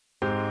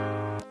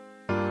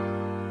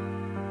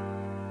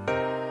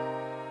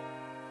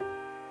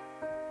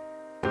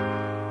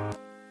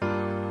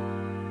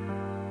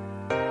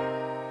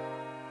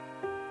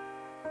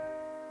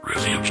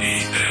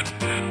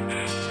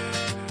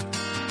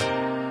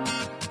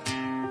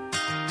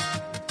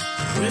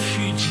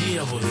Refugee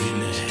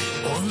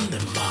on the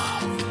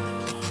map.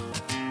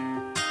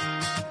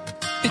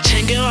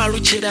 Chenge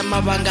waluchira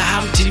mabanga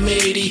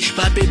hamtimeri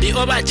babebi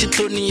oba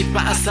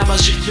chitonipa asaba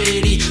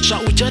zwiferi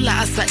zwa ujola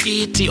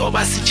asaiti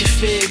oba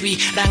sichifebi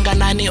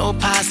ranganani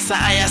opasa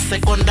aya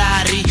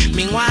sekondari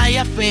mingwa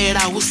ya fera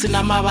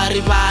husina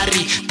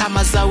mabaribari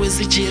tama zawe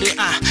zichiri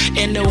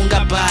ene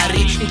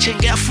ungabari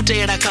nchenge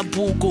afutera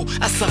kabuku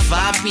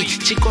asavapi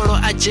chikolo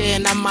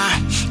ajena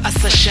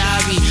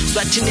asashavi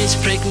zwa teenage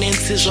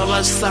pregnancy zwa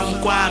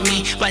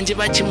vasamkwami vanje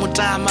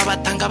vachimutama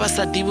vatanga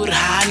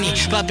vasadivurhani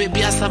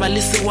babebi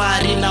asabalisi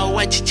wari na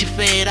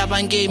wachichifera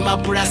vange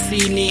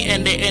maburasini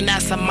ende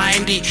asa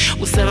mindi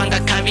usevanga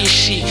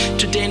kavishi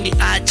today ndi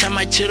acha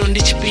machero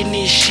ndi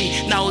chipinishi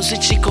na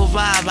uzvichiko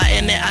vava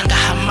ene anga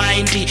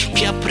hamaindi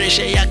peer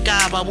pressure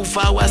yakava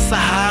uvawa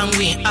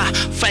sahangwi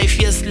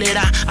 5 years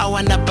later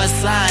awana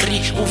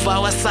bazari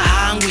uvawa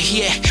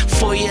sahangwi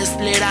 4 years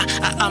later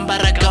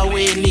aambara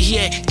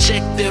gaweni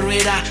check the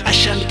radar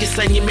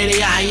ashandukisa nyimele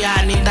ya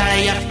hayani ndaya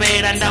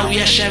yafera ndau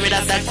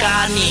yashavera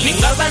dakani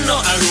ningavano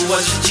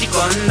aluwa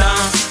zvichikonda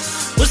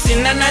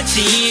usina na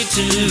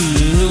chitu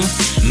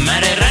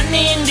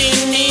marerani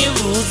ndini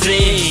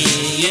vudze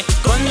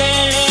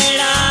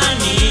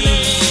kondelelani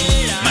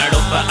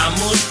maropa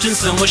amutu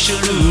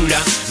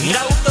nsongoshulula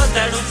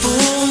ngautoda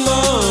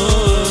lupfumo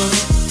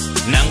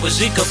nangu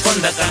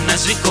zvikokonda kana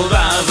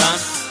zvikovava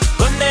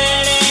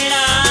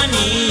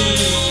kondelelani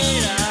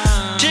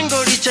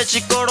chingoli cha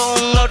chikolo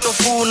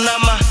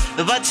ngautofunama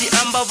vati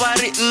amba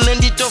vari nne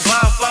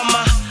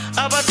nditovafama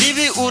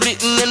avadivi uri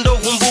nne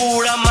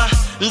ndohumbulama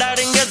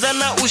ndarengeza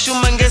na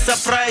ushuma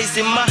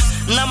ngesurprise ma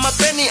na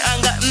mapeni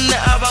anga nne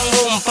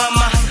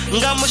avangompama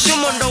nga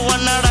mushumo ndo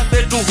wanala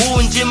petu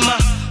hunji ma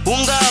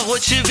ungaho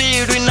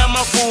chivilwi na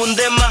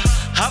mafunde ma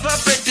hava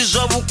peti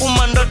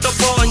zovukuma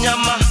ndotoponya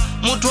ma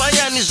mutu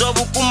ayani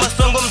zovukuma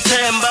songo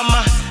mtemba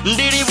ma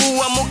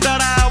ndilivuwa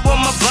mukalavo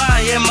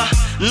mabaye ma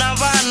na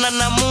vana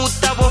na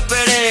muta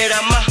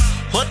vofelera ma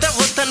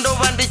hota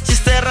ndova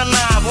ndichisera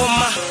navo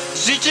ma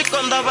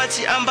zvichikonda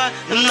vachiamba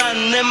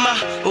nanema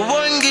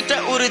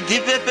vongita uri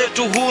dhipe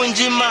petu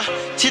hunji ma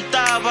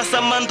chitava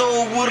samando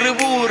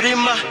vuri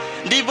ma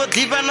ndivo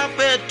dhiva na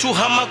petu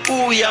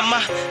hamakuya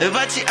ma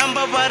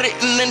vachiamba vari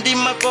nne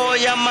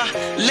ndimakoya ma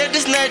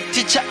ladies night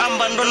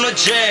tichaamba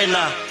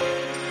ndonojena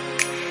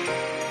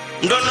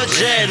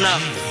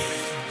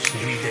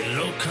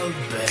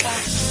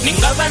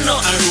ningavano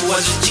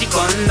aluwa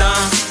zvichikonda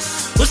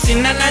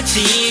usina na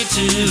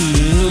chitu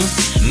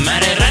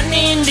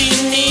marerani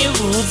ndini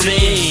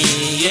vudze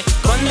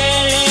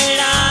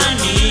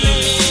kondelelani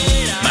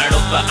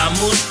maropa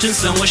amutu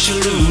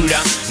nsongoshulula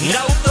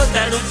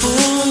ngautoda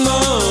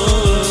lupfumo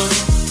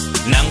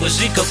nangu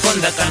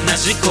zvikokonda kana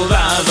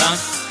zvikovava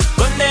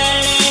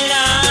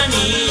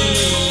kondelelani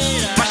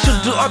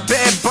mashudu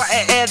obeba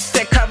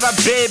eeteka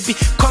vabebi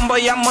kombo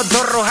ya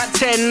modhoro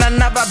hatena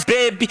na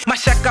vabebi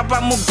mashaka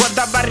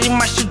vamugoda vari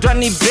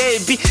mashudwani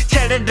bebi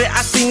chelede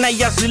asina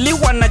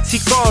yazviliwa na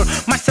chikolo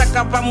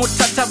mashaka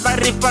vamutata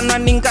vari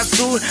fanwani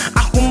ngazuru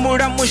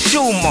ahumbura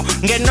mushumo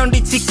ngeno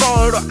ndi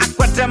chikolo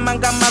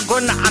akwatamanga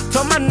magona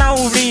atoma na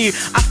uriri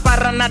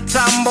afara na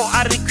tambo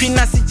ari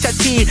kwina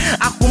sichachiri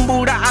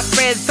ahumbura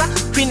apedza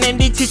kwine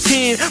ndi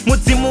chichiri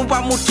mudzimu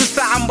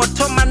vamutusa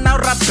ambotoma na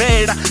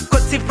urabhera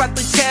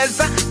kotsifatu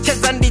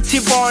cheza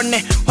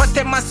ndichivone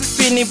hote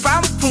masisini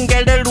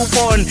vampfungele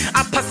luvone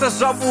apasa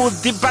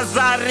zvavudhi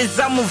bhazari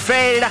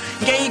zamuvhera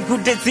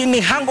ngeigude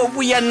dzini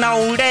hangovuya na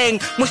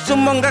ulenga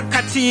mushumo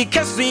ngakati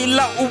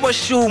kezvila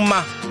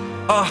uvoshuma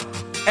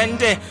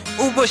ende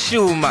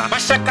uvoshuma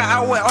mashaka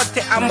awe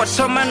ote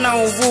ambotoma na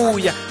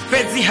uvuya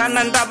pedzi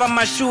hana ndava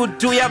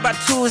mashudu ya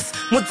vatusi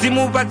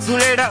mudzimu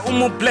vadzulera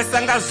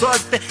umublesa nga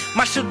zvote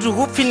mashudu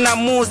hupfi na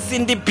musi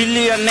ndi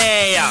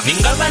bilioneya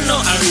ningavano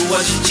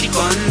aluwa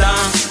zvichikonda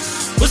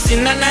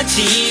usina na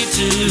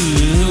chitu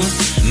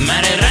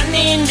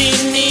marerani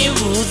ndini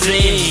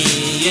vudze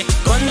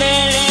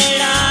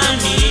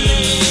kondelelani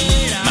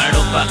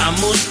maropa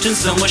amutu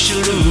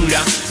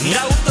nsongoshulula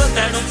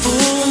ngautoda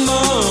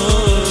lupfumo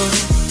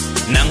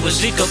nangu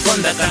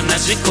zvikokonda kana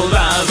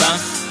zvikovava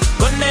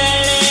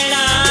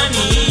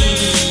kondelelani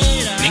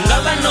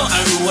ningavano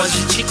aluwa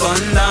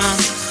zvichikonda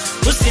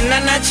usina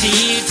na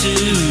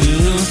chitu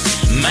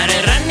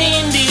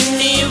marerani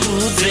ndini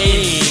vudze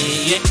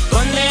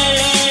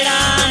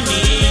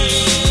kondelelani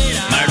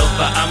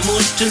maropa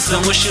amutu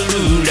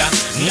nsongoshulula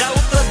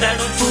ngautoda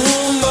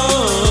lupfumo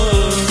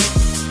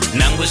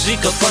nangu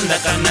zvikokonda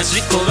kana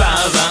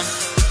zvikovava